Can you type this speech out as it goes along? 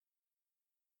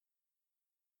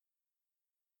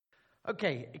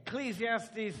Okay,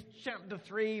 Ecclesiastes chapter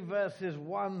 3, verses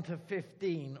 1 to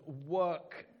 15,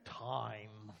 work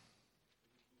time.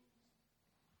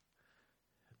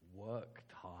 Work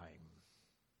time.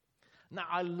 Now,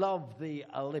 I love the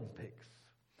Olympics,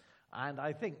 and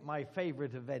I think my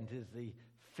favorite event is the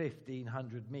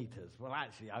 1,500 meters. Well,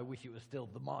 actually, I wish it was still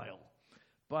the mile,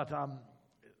 but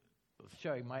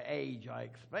showing my age, I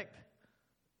expect.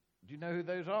 Do you know who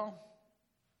those are?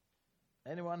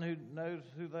 Anyone who knows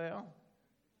who they are?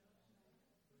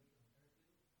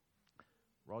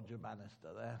 Roger Bannister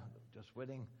there, just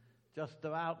winning just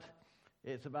about.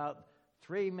 It's about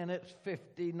 3 minutes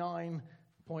 59.6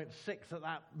 at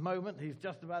that moment. He's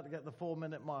just about to get the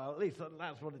 4-minute mile. At least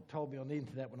that's what it told me on the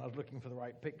internet when I was looking for the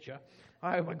right picture.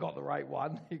 I hope I got the right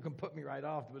one. You can put me right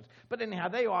afterwards. But anyhow,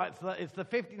 there you are. It's the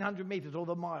 1,500 meters or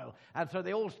the mile. And so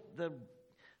they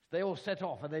all set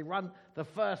off and they run the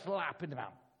first lap in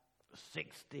about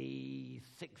 60,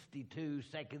 62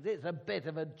 seconds. It's a bit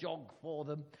of a jog for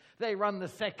them. They run the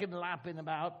second lap in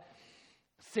about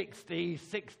 60,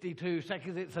 62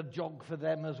 seconds. It's a jog for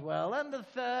them as well. And the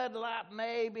third lap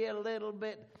maybe a little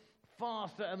bit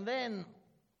faster. And then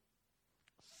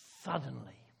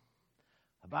suddenly,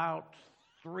 about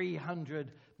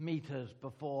 300 meters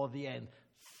before the end,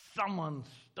 someone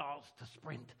starts to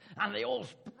sprint. And they all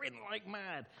sprint like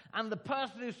mad. And the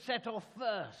person who set off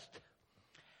first,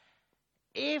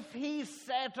 if he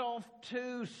set off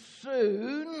too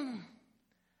soon,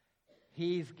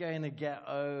 he's going to get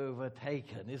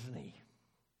overtaken, isn't he?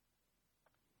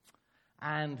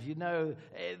 And you know,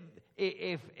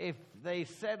 if they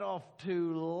set off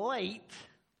too late,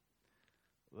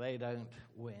 they don't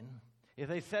win. If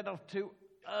they set off too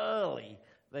early,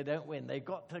 they don't win. They've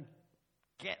got to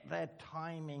get their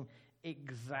timing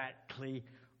exactly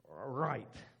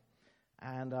right.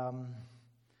 And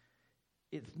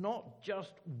it's not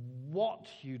just what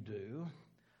you do,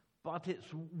 but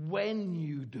it's when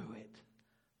you do it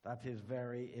that is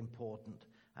very important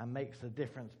and makes a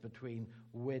difference between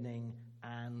winning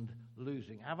and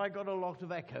losing. Have I got a lot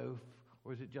of echo,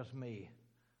 or is it just me?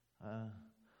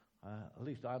 At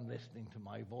least I'm listening to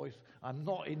my voice. I'm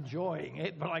not enjoying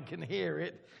it, but I can hear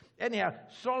it. Anyhow,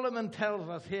 Solomon tells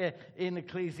us here in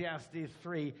Ecclesiastes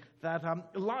 3 that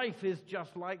life is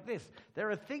just like this.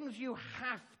 There are things you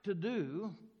have to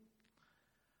do,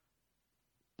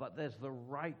 but there's the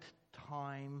right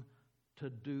time to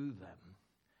do them.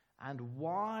 And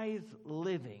wise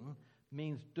living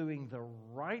means doing the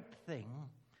right thing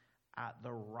at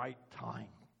the right time.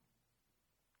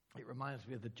 It reminds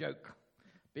me of the joke.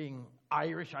 Being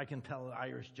Irish, I can tell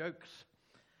Irish jokes.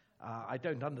 I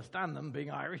don't understand them being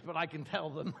Irish, but I can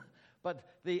tell them. But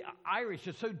the Irish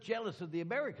are so jealous of the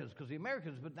Americans because the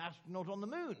Americans put an astronaut on the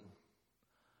moon.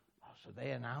 So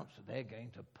they announce that they're going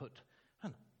to put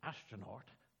an astronaut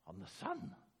on the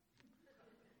sun.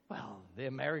 Well, the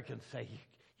Americans say,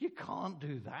 you can't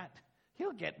do that.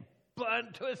 He'll get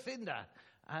burnt to a cinder.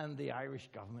 And the Irish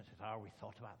government says, we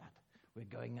thought about that. We're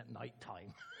going at night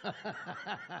time.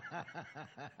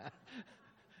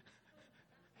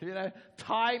 You know,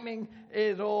 timing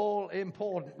is all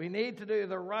important. We need to do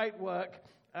the right work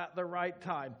at the right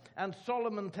time. And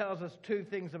Solomon tells us two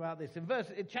things about this. In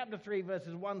chapter 3,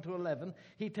 verses 1 to 11,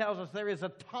 he tells us there is a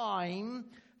time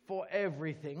for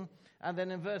everything. And then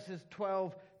in verses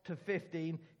 12 to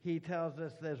 15, he tells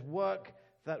us there's work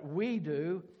that we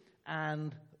do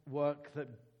and work that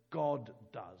God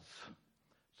does.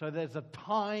 So there's a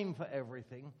time for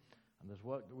everything, and there's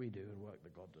work that we do and work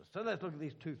that God does. So let's look at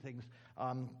these two things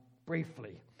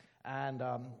briefly. And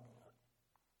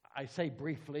I say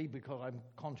briefly because I'm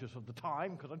conscious of the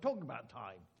time, because I'm talking about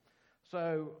time.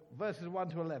 So verses 1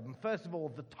 to 11. First of all,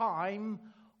 the time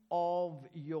of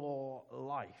your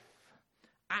life.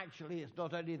 Actually, it's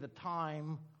not only the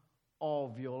time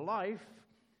of your life,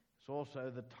 it's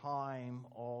also the time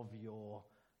of your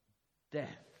death.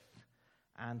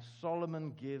 And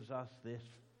Solomon gives us this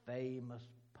famous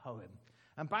poem.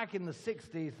 And back in the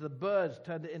 60s, the Byrds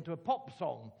turned it into a pop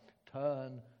song.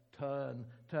 Turn, turn,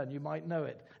 turn. You might know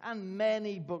it. And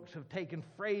many books have taken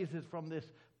phrases from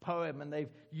this poem and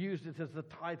they've used it as the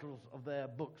titles of their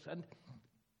books. And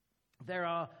there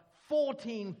are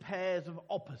 14 pairs of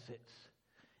opposites.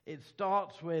 It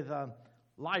starts with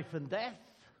life and death,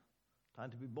 time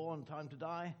to be born, time to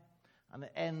die. And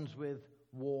it ends with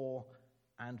war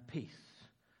and peace.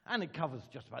 And it covers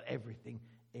just about everything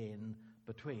in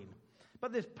between.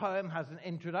 But this poem has an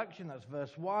introduction, that's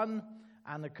verse 1,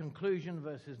 and a conclusion,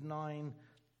 verses 9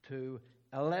 to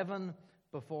 11,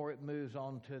 before it moves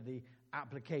on to the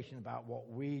application about what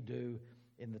we do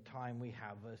in the time we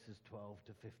have, verses 12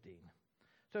 to 15.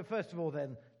 So first of all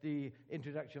then, the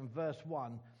introduction, verse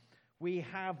 1. we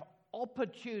have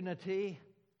opportunity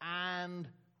and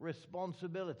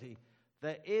responsibility.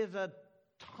 There is a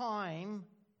time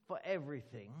for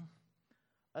everything,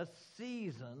 a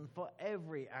season for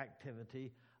every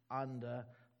activity under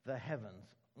the heavens.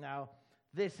 Now,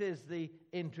 this is the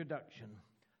introduction.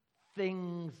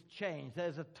 Things change.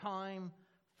 There's a time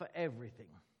for everything.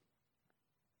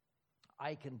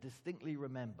 I can distinctly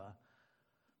remember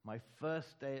my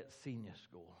first day at senior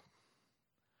school.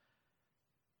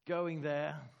 Going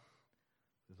there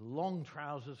with long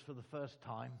trousers for the first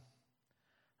time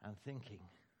and thinking,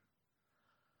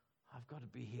 I've got to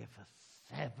be here for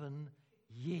 7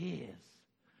 years.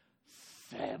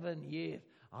 7 years.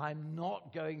 I'm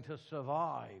not going to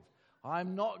survive.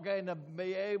 I'm not going to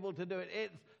be able to do it.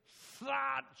 It's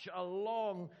such a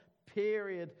long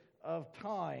period of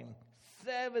time.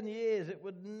 7 years, it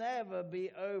would never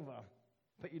be over.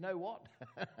 But you know what?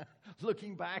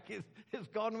 Looking back, it's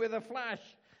gone with a flash.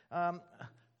 And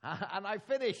I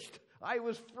finished. I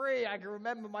was free. I can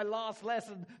remember my last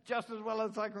lesson just as well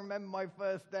as I can remember my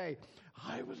first day.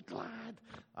 I was glad.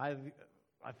 I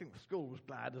think the school was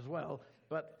glad as well,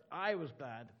 but I was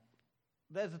glad.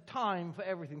 There's a time for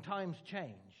everything. Times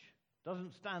change.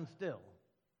 Doesn't stand still.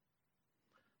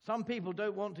 Some people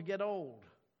don't want to get old.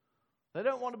 They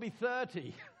don't want to be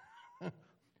 30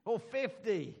 or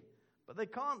 50, but they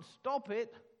can't stop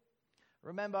it. I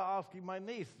remember asking my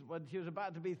niece when she was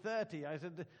about to be 30, I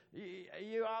said, are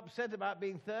you upset about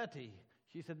being 30?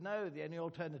 She said, no, the only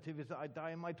alternative is that I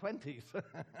die in my 20s.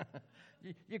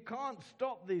 You can't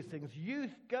stop these things.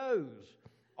 Youth goes.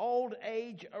 Old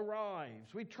age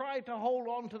arrives. We try to hold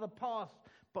on to the past,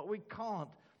 but we can't.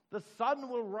 The sun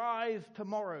will rise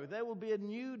tomorrow. There will be a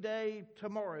new day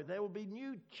tomorrow. There will be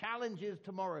new challenges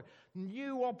tomorrow,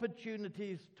 new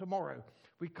opportunities tomorrow.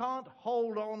 We can't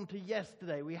hold on to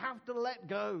yesterday. We have to let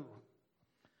go.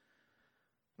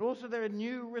 And also, there are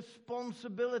new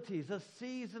responsibilities, a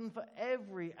season for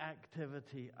every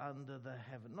activity under the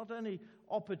heaven. Not only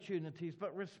opportunities,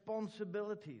 but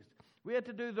responsibilities. We are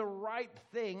to do the right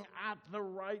thing at the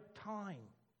right time.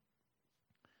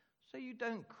 So you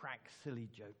don't crack silly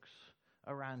jokes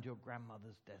around your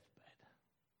grandmother's deathbed.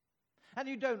 And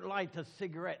you don't light a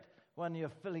cigarette when you're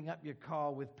filling up your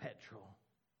car with petrol.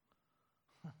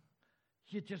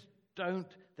 You just don't.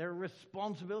 There are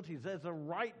responsibilities. There's a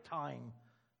right time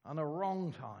and a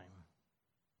wrong time.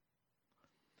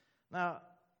 Now,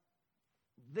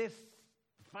 this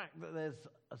fact that there's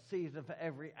a season for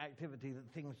every activity, that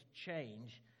things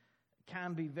change,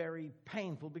 can be very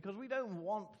painful because we don't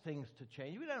want things to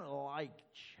change. We don't like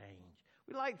change.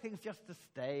 We like things just to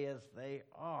stay as they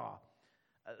are.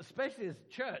 Especially as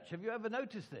church. Have you ever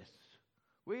noticed this?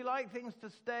 We like things to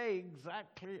stay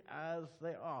exactly as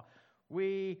they are.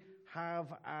 We have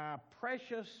our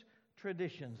precious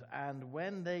traditions, and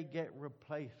when they get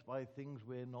replaced by things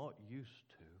we're not used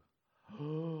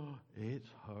to, it's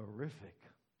horrific.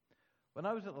 When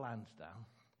I was at Lansdowne,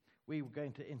 we were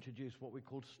going to introduce what we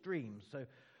called streams. So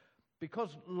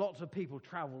because lots of people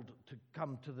traveled to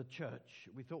come to the church,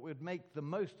 we thought we'd make the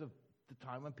most of the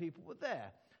time when people were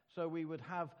there. So we would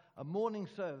have a morning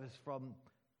service from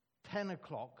 10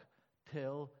 o'clock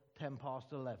till 10 past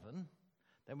 11.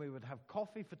 Then we would have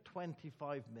coffee for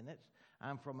 25 minutes.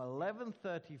 And from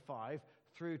 11:35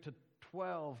 through to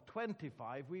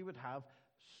 12:25, we would have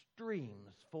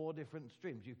streams, 4 different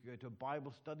streams. You could go to a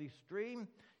Bible study stream.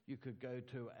 You could go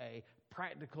to a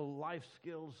practical life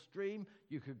skills stream.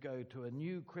 You could go to a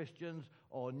new Christians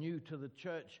or new to the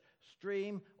church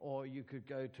stream, or you could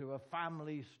go to a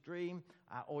family stream,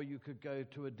 or you could go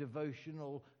to a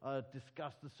devotional,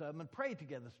 discuss the sermon, pray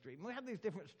together stream. We had these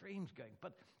different streams going,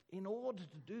 but in order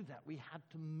to do that, we had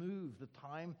to move the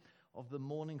time of the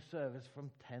morning service from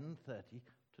 10:30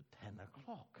 to 10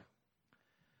 o'clock.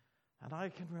 And I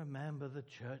can remember the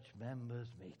church members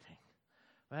meeting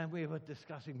when we were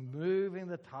discussing moving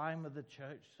the time of the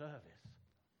church service.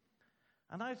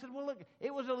 And I said, well, look,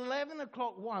 it was 11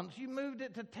 o'clock once. You moved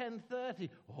it to 10:30.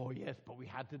 Oh, yes, but we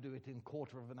had to do it in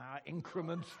quarter of an hour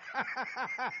increments.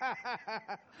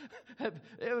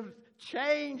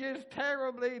 Change is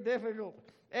terribly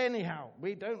difficult. Anyhow,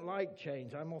 we don't like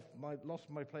change. Lost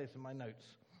my place in my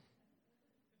notes.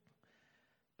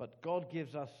 But God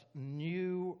gives us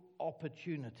new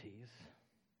opportunities,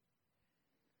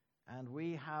 and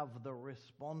we have the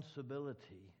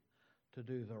responsibility to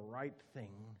do the right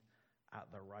thing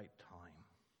at the right time.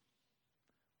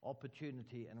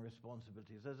 Opportunity and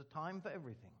responsibilities. There's a time for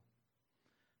everything.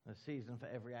 A season for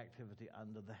every activity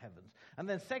under the heavens. And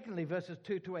then secondly, verses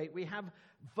 2 to 8, we have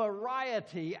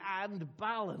variety and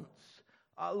balance.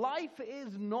 Life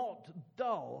is not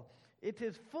dull. It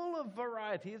is full of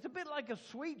variety. It's a bit like a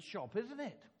sweet shop, isn't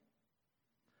it?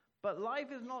 But life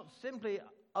is not simply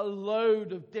a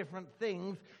load of different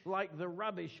things like the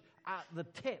rubbish at the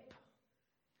tip.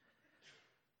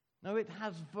 No, it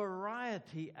has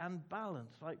variety and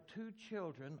balance, like two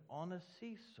children on a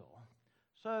seesaw.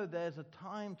 So there's a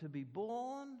time to be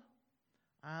born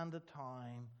and a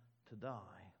time to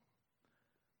die.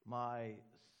 My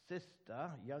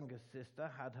sister, youngest sister,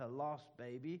 had her last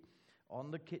baby on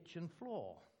the kitchen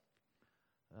floor.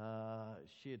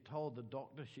 She had told the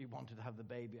doctor she wanted to have the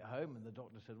baby at home, and the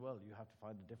doctor said, well, you have to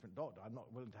find a different doctor. I'm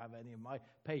not willing to have any of my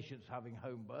patients having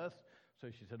home births. So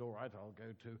she said, all right, I'll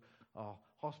go to our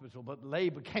hospital. But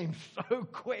labor came so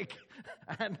quick,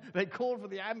 and they called for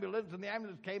the ambulance, and the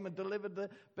ambulance came and delivered the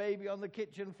baby on the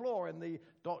kitchen floor. And the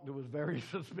doctor was very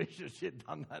suspicious she'd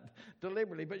done that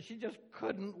deliberately, but she just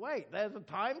couldn't wait. There's a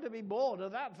time to be born,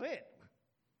 and that's it.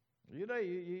 You know,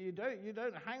 you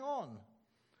don't hang on.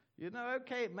 You know,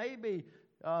 okay, it may be,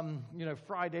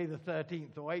 Friday the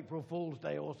 13th or April Fool's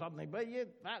Day or something, but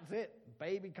that's it.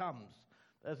 Baby comes.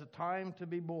 There's a time to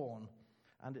be born.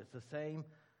 And it's the same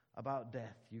about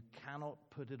death. You cannot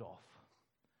put it off.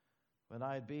 When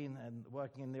I had been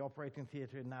working in the operating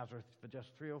theatre in Nazareth for just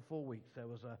 3 or 4 weeks, there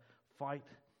was a fight,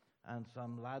 and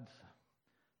some lads,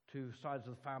 two sides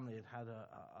of the family, had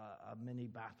a mini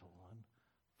battle, and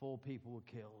 4 people were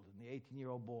killed. And the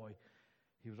 18-year-old boy,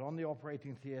 he was on the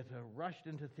operating theatre, rushed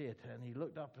into theatre, and he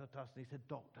looked up at us and he said,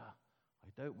 Doctor,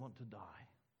 I don't want to die.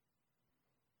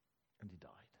 And he died.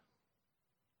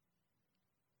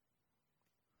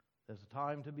 There's a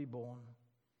time to be born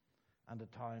and a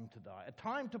time to die. A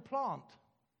time to plant.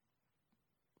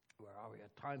 Where are we?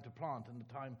 A time to plant and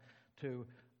a time to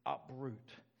uproot.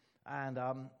 And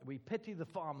we pity the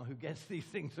farmer who gets these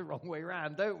things the wrong way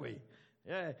around, don't we?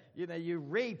 Yeah, you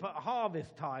reap at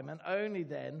harvest time, and only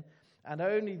then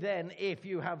if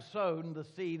you have sown the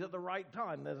seed at the right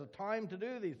time. There's a time to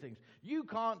do these things. You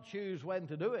can't choose when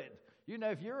to do it.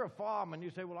 If you're a farmer and you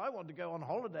say, well, I want to go on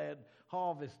holiday at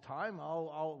harvest time,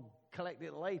 I'll collect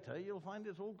it later, you'll find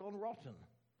it's all gone rotten.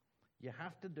 You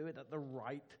have to do it at the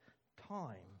right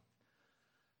time.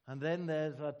 And then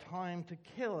there's a time to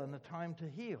kill and a time to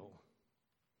heal.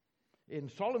 In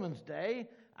Solomon's day,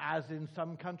 as in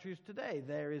some countries today,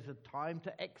 there is a time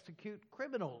to execute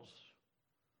criminals.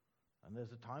 And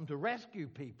there's a time to rescue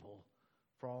people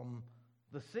from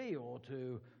the sea, or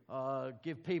to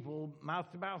give people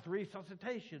mouth-to-mouth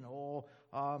resuscitation, or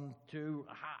to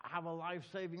have a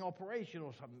life-saving operation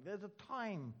or something. There's a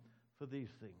time for these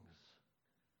things.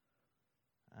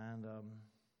 And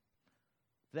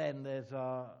then there's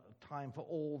a time for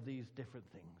all these different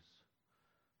things.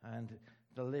 And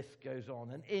the list goes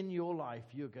on. And in your life,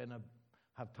 you're going to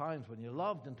have times when you're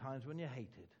loved and times when you're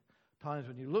hated. Times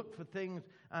when you look for things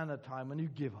and a time when you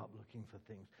give up looking for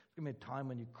things. It's going to be a time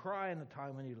when you cry and a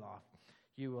time when you laugh.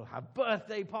 You will have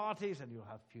birthday parties and you'll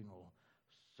have funeral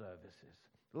services.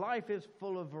 Life is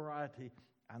full of variety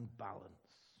and balance.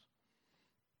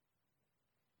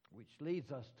 Which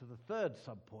leads us to the third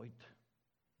subpoint.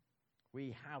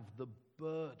 We have the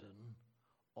burden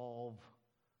of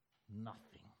nothing.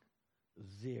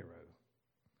 0.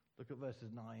 Look at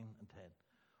verses 9 and 10.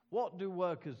 What do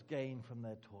workers gain from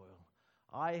their toil?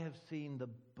 I have seen the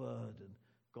burden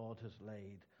God has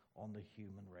laid on the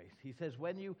human race. He says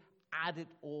when you add it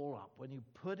all up, when you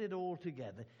put it all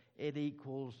together, it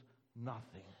equals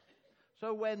nothing.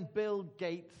 So when Bill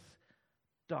Gates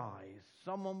dies,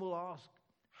 someone will ask,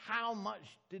 how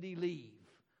much did he leave?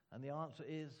 And the answer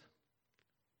is,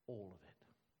 all of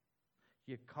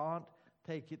it. You can't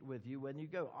take it with you when you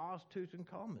go. Ask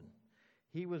Tutankhamun.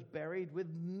 He was buried with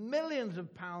millions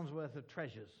of pounds worth of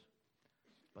treasures,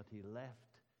 but he left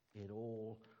it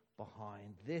all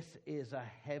behind. This is a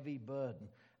heavy burden.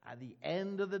 At the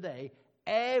end of the day,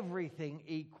 everything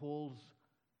equals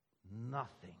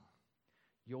nothing.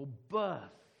 Your birth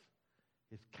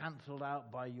is cancelled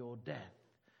out by your death.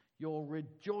 Your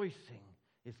rejoicing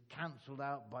is cancelled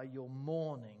out by your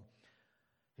mourning.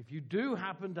 If you do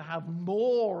happen to have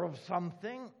more of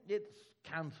something, it's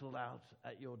cancelled out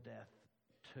at your death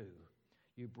too.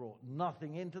 You brought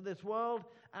nothing into this world,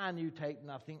 and you take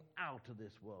nothing out of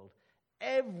this world.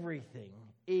 Everything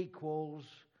equals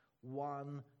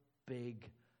one big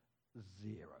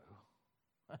 0.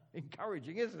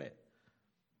 Encouraging, isn't it?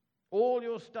 All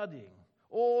your studying,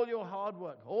 all your hard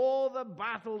work, all the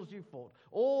battles you fought,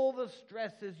 all the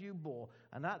stresses you bore,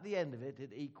 and at the end of it,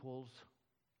 it equals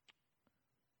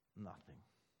nothing.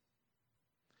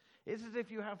 It's as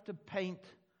if you have to paint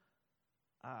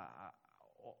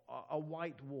a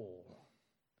white wall,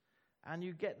 and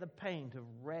you get the paint of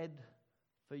red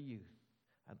for youth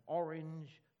and orange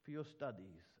for for your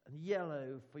studies, and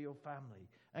yellow for your family,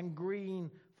 and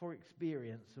green for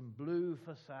experience, and blue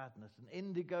for sadness, and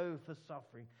indigo for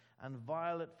suffering, and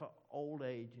violet for old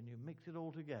age, and you mix it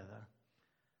all together,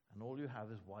 and all you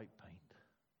have is white paint.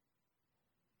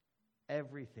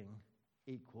 Everything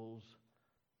equals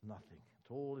nothing.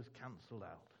 It all is cancelled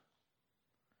out.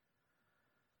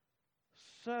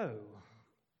 So,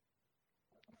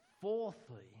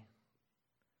 fourthly,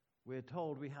 we're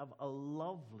told we have a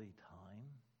lovely time,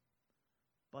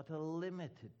 but a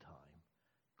limited time.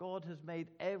 God has made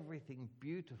everything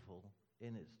beautiful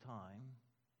in its time.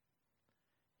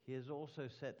 He has also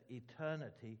set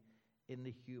eternity in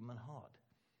the human heart.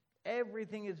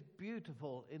 Everything is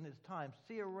beautiful in its time.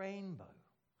 See a rainbow.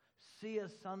 See a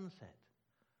sunset.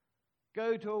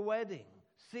 Go to a wedding.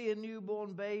 See a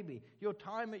newborn baby. Your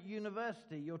time at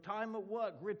university. Your time at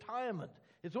work. Retirement.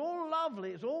 It's all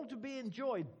lovely. It's all to be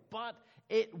enjoyed. But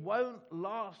it won't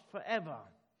last forever.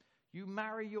 You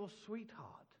marry your sweetheart.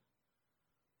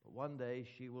 But one day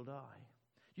she will die.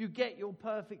 You get your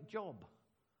perfect job.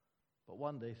 But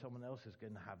one day someone else is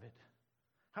going to have it.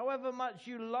 However much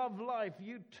you love life,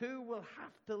 you too will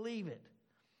have to leave it.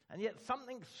 And yet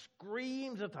something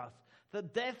screams at us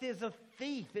that death is a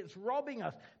thief. It's robbing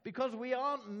us because we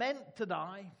aren't meant to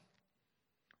die.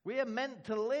 We are meant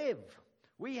to live.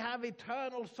 We have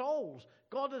eternal souls.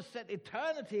 God has set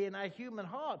eternity in our human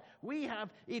heart. We have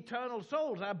eternal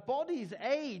souls. Our bodies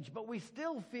age, but we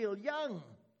still feel young.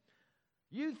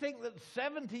 You think that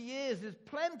 70 years is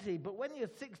plenty, but when you're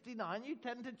 69, you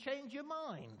tend to change your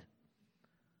mind.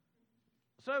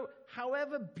 So,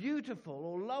 however beautiful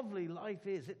or lovely life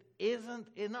is, it isn't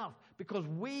enough because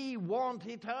we want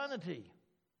eternity.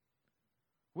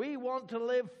 We want to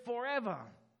live forever.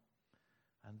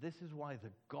 And this is why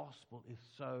the gospel is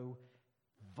so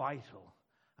vital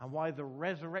and why the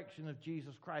resurrection of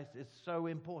Jesus Christ is so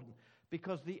important.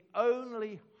 Because the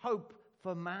only hope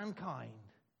for mankind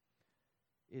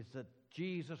is that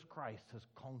Jesus Christ has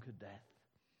conquered death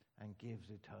and gives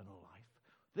eternal life.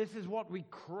 This is what we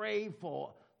crave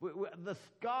for. The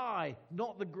sky,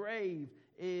 not the grave,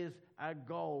 is our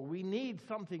goal. We need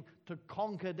something to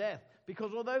conquer death.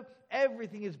 Because although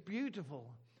everything is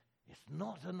beautiful, it's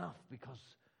not enough because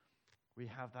we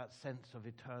have that sense of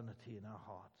eternity in our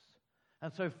hearts.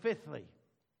 And so fifthly,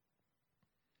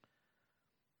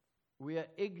 we are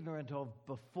ignorant of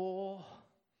before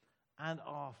and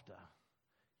after.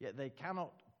 Yet they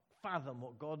cannot fathom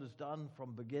what God has done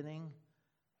from beginning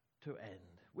to end.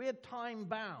 We are time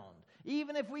bound.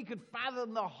 Even if we could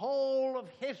fathom the whole of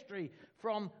history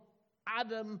from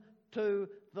Adam to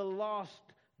the last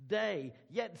day,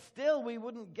 yet still we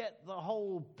wouldn't get the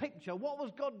whole picture. What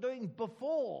was God doing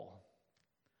before?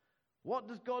 What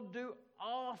does God do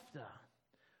after?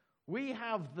 We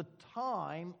have the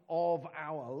time of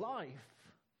our life.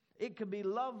 It can be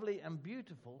lovely and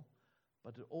beautiful,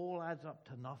 but it all adds up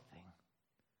to nothing.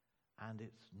 And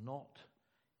it's not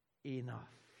enough.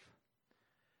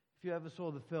 If you ever saw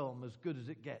the film As Good as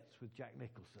It Gets with Jack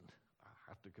Nicholson, I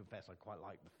have to confess I quite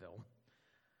like the film.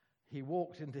 He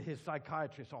walks into his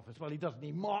psychiatrist's office. Well, he doesn't.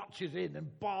 He marches in and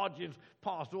barges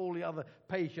past all the other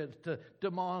patients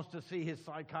demands to see his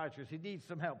psychiatrist. He needs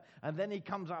some help. And then he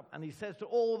comes up and he says to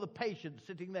all the patients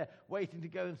sitting there waiting to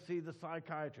go and see the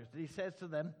psychiatrist, and he says to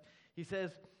them, he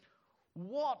says,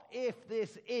 "What if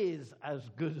this is as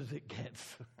good as it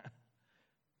gets?"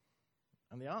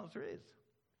 And the answer is,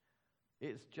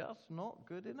 it's just not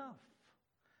good enough.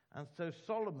 And so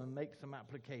Solomon makes some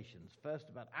applications. First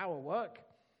about our work,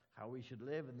 how we should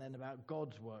live, and then about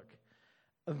God's work.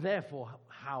 And therefore,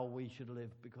 how we should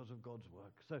live because of God's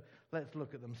work. So let's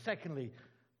look at them. Secondly,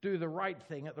 do the right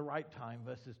thing at the right time,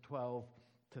 verses 12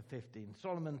 to 15.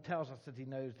 Solomon tells us that he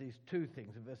knows these two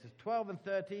things. In verses 12 and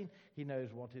 13, he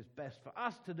knows what is best for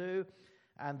us to do.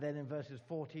 And then in verses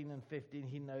 14 and 15,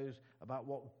 he knows about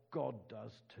what God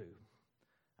does too.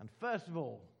 And first of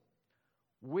all,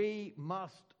 we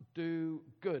must do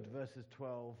good, verses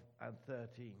 12 and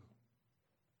 13.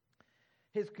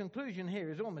 His conclusion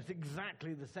here is almost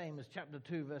exactly the same as chapter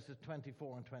 2, verses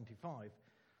 24 and 25.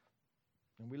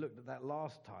 And we looked at that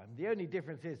last time. The only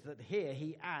difference is that here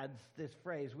he adds this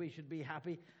phrase, we should be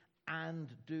happy and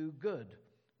do good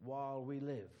while we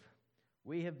live.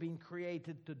 We have been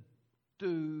created to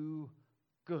do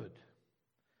good.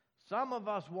 Some of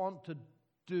us want to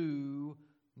do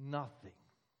nothing.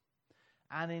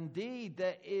 And indeed,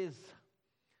 there is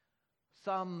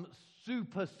some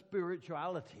super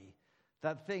spirituality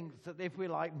that thinks that if we're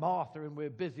like Martha and we're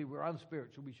busy, we're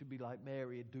unspiritual, we should be like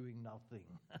Mary doing nothing.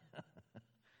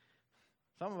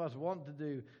 Some of us want to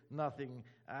do nothing.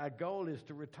 Our goal is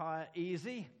to retire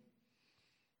easy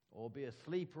or be a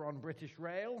sleeper on British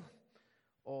Rail,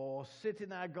 or sit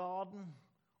in our garden,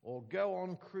 or go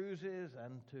on cruises,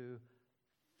 and to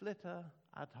flitter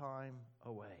our time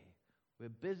away. We're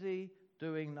busy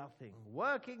doing nothing,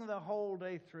 working the whole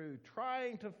day through,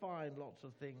 trying to find lots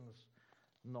of things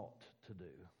not to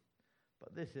do.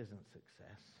 But this isn't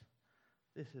success.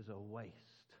 This is a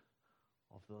waste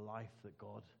of the life that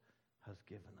God has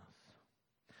given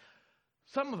us.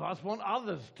 Some of us want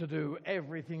others to do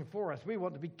everything for us. We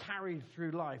want to be carried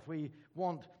through life. We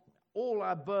want all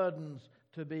our burdens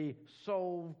to be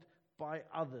solved by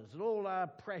others, and all our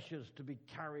pressures to be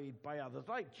carried by others.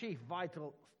 Like Chief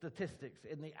Vital Statistics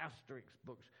in the Asterix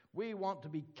books, we want to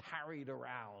be carried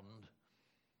around.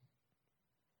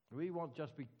 We want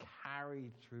just to be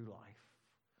carried through life.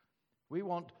 We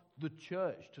want the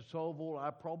church to solve all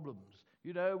our problems.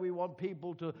 You know, we want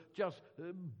people to just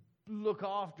look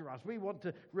after us. We want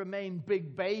to remain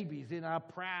big babies in our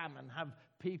pram and have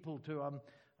people to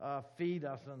feed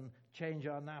us and change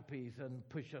our nappies and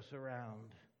push us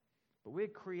around. But we're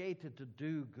created to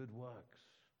do good works.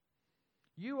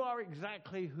 You are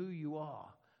exactly who you are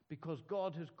because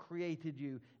God has created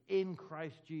you in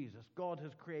Christ Jesus. God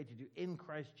has created you in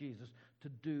Christ Jesus to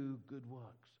do good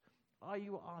works. Are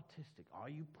you artistic? Are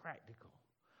you practical?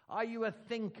 Are you a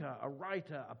thinker, a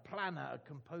writer, a planner, a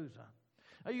composer?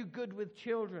 Are you good with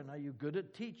children? Are you good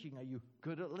at teaching? Are you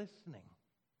good at listening?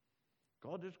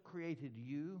 God has created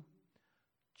you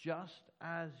just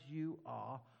as you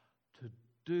are to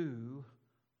do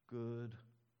good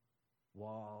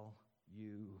while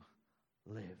you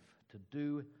live, to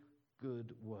do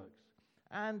good works.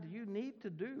 And you need to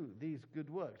do these good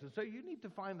works. And so you need to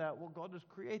find out what God has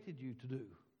created you to do.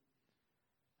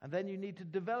 And then you need to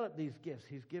develop these gifts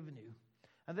he's given you.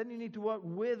 And then you need to work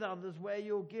with others where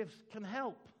your gifts can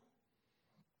help.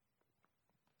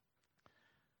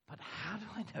 But how do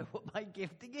I know what my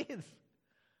gifting is?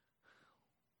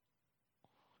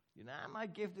 You know, am I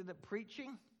gifted at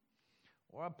preaching?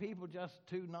 Or are people just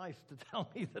too nice to tell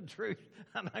me the truth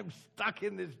and I'm stuck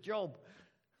in this job?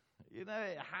 You know,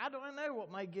 how do I know what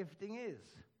my gifting is?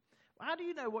 How do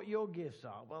you know what your gifts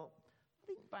are? Well,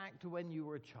 think back to when you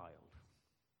were a child.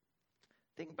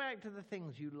 Think back to the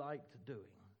things you liked doing.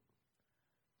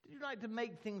 Did you like to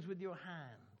make things with your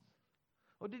hands?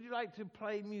 Or did you like to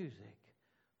play music?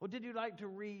 Or did you like to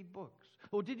read books?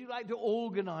 Or did you like to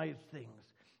organize things?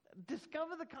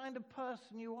 Discover the kind of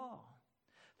person you are.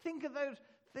 Think of those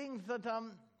things that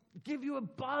give you a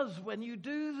buzz when you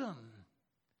do them.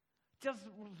 Just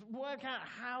work out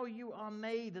how you are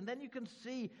made, and then you can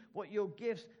see what your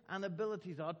gifts and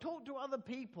abilities are. Talk to other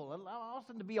people and ask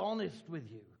them to be honest with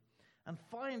you, and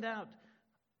find out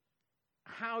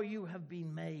how you have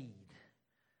been made,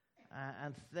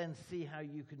 and then see how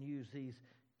you can use these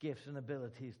gifts and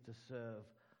abilities to serve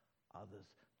others.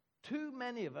 Too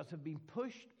many of us have been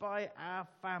pushed by our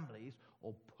families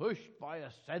or pushed by a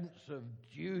sense of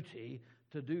duty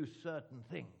to do certain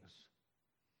things.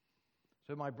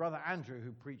 So my brother Andrew,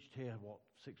 who preached here,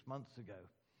 6 months ago,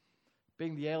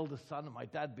 being the eldest son and my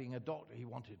dad being a doctor, he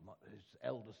wanted his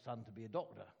eldest son to be a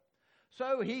doctor.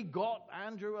 So he got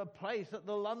Andrew a place at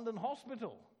the London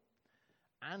hospital.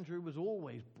 Andrew was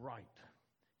always bright.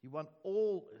 He won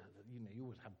all, you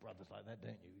always have brothers like that,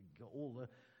 don't you?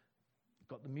 He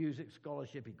got the music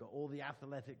scholarship, he got all the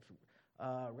athletics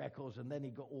records, and then he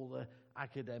got all the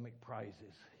academic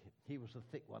prizes. He was the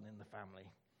thick one in the family.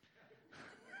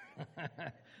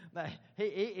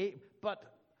 But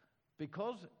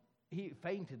because he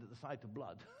fainted at the sight of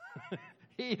blood,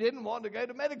 he didn't want to go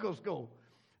to medical school.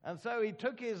 And so he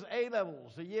took his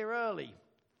A-levels a year early,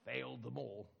 failed them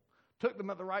all. Took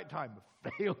them at the right time,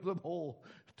 failed them all.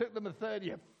 Took them a third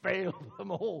year, failed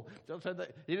them all. Just so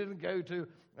that he didn't go to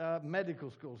medical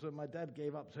school. So my dad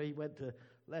gave up, so he went to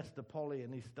Leicester Poly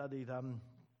and he studied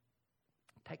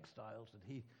textiles.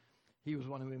 And he was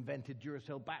one who invented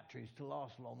Duracell batteries to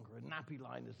last longer and nappy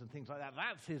liners and things like that.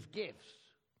 That's his gifts.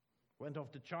 Went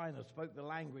off to China, spoke the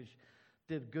language,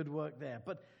 did good work there.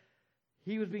 But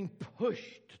he was being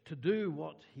pushed to do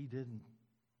what he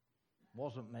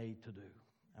wasn't made to do.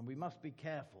 And we must be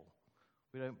careful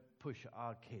we don't push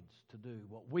our kids to do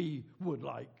what we would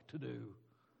like to do.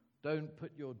 Don't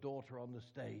put your daughter on the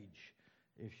stage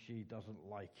if she doesn't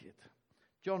like it.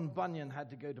 John Bunyan had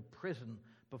to go to prison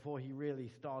before he really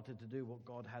started to do what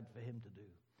God had for him to do.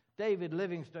 David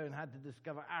Livingstone had to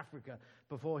discover Africa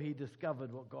before he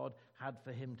discovered what God had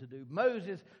for him to do.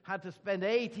 Moses had to spend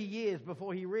 80 years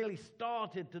before he really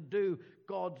started to do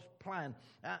God's plan.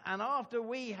 And after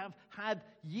we have had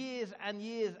years and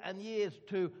years and years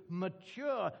to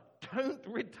mature, don't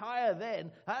retire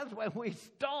then. That's when we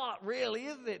start, really,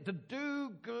 isn't it? To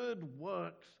do good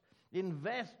works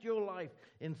Invest your life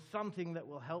in something that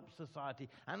will help society.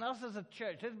 And us as a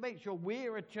church, let's make sure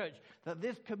we're a church that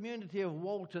this community of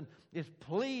Walton is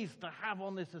pleased to have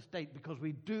on this estate, because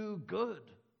we do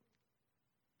good.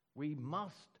 We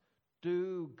must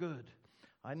do good.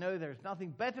 I know there's nothing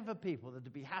better for people than to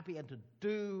be happy and to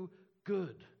do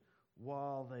good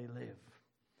while they live.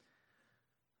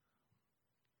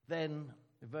 Then,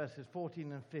 verses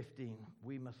 14 and 15,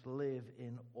 we must live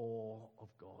in awe of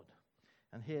God.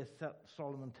 And here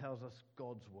Solomon tells us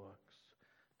God's works.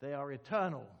 They are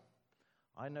eternal.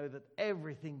 I know that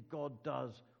everything God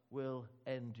does will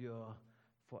endure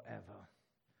forever.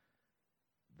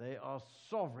 They are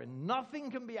sovereign. Nothing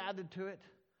can be added to it,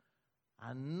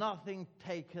 and nothing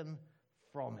taken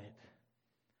from it.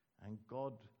 And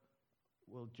God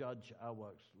will judge our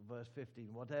works. Verse 15,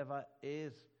 whatever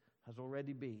is has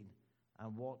already been,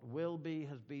 and what will be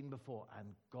has been before, and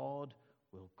God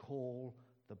will call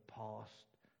the past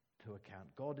to account.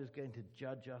 God is going to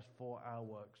judge us for our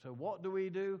work. So what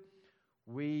do?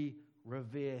 We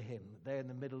revere him. There in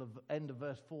the end of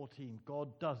verse 14,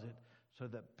 God does it so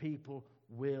that people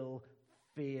will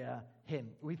fear him.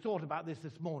 We thought about this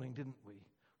morning, didn't we?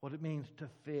 What it means to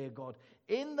fear God.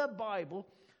 In the Bible,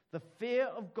 the fear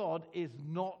of God is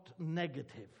not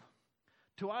negative.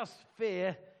 To us,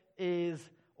 fear is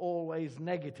always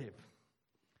negative.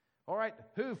 All right,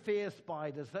 who fears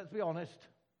spiders? Let's be honest.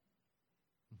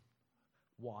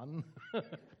 1,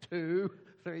 2,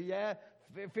 3, yeah.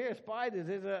 Fear spiders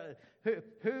is a...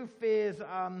 Who fears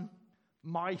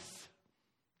mice?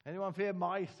 Anyone fear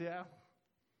mice, yeah?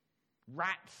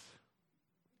 Rats?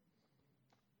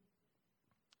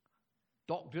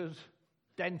 Doctors?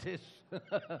 Dentists?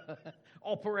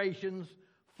 Operations?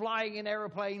 Flying in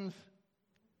aeroplanes?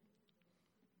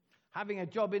 Having a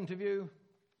job interview?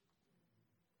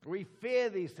 We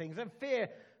fear these things. And fear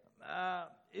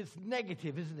is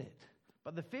negative, isn't it?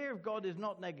 But the fear of God is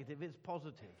not negative, it's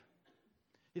positive.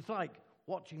 It's like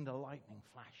watching the lightning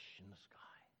flash in the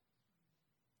sky.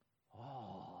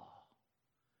 Oh.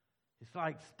 It's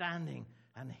like standing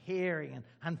and hearing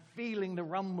and feeling the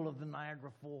rumble of the Niagara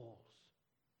Falls.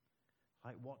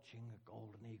 Like watching a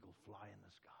golden eagle fly in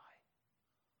the sky.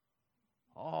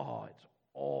 Oh, it's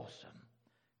awesome.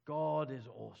 God is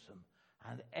awesome.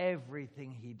 And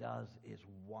everything he does is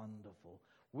wonderful.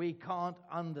 We can't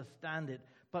understand it,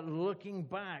 but looking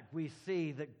back, we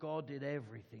see that God did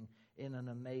everything in an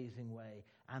amazing way.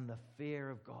 And the fear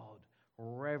of God,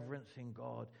 reverencing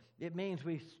God, it means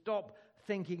we stop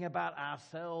thinking about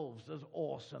ourselves as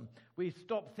awesome. We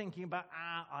stop thinking about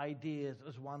our ideas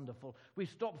as wonderful. We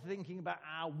stop thinking about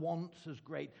our wants as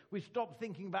great. We stop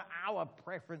thinking about our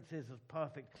preferences as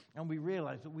perfect. And we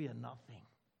realize that we are nothing.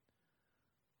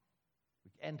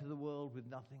 We enter the world with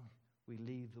nothing. We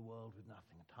leave the world with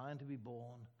nothing. A time to be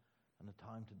born and a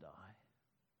time to die.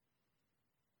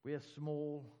 We are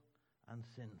small and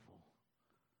sinful,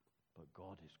 but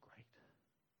God is great.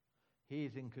 He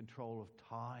is in control of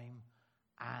time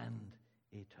and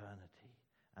eternity.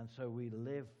 And so we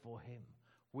live for him.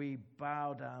 We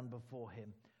bow down before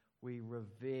him. We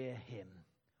revere him.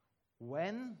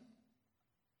 When?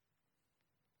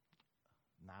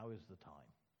 Now is the time.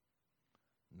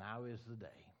 Now is the day.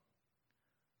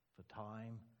 For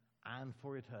time and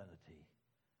for eternity,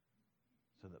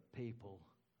 so that people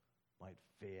might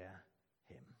fear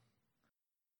him.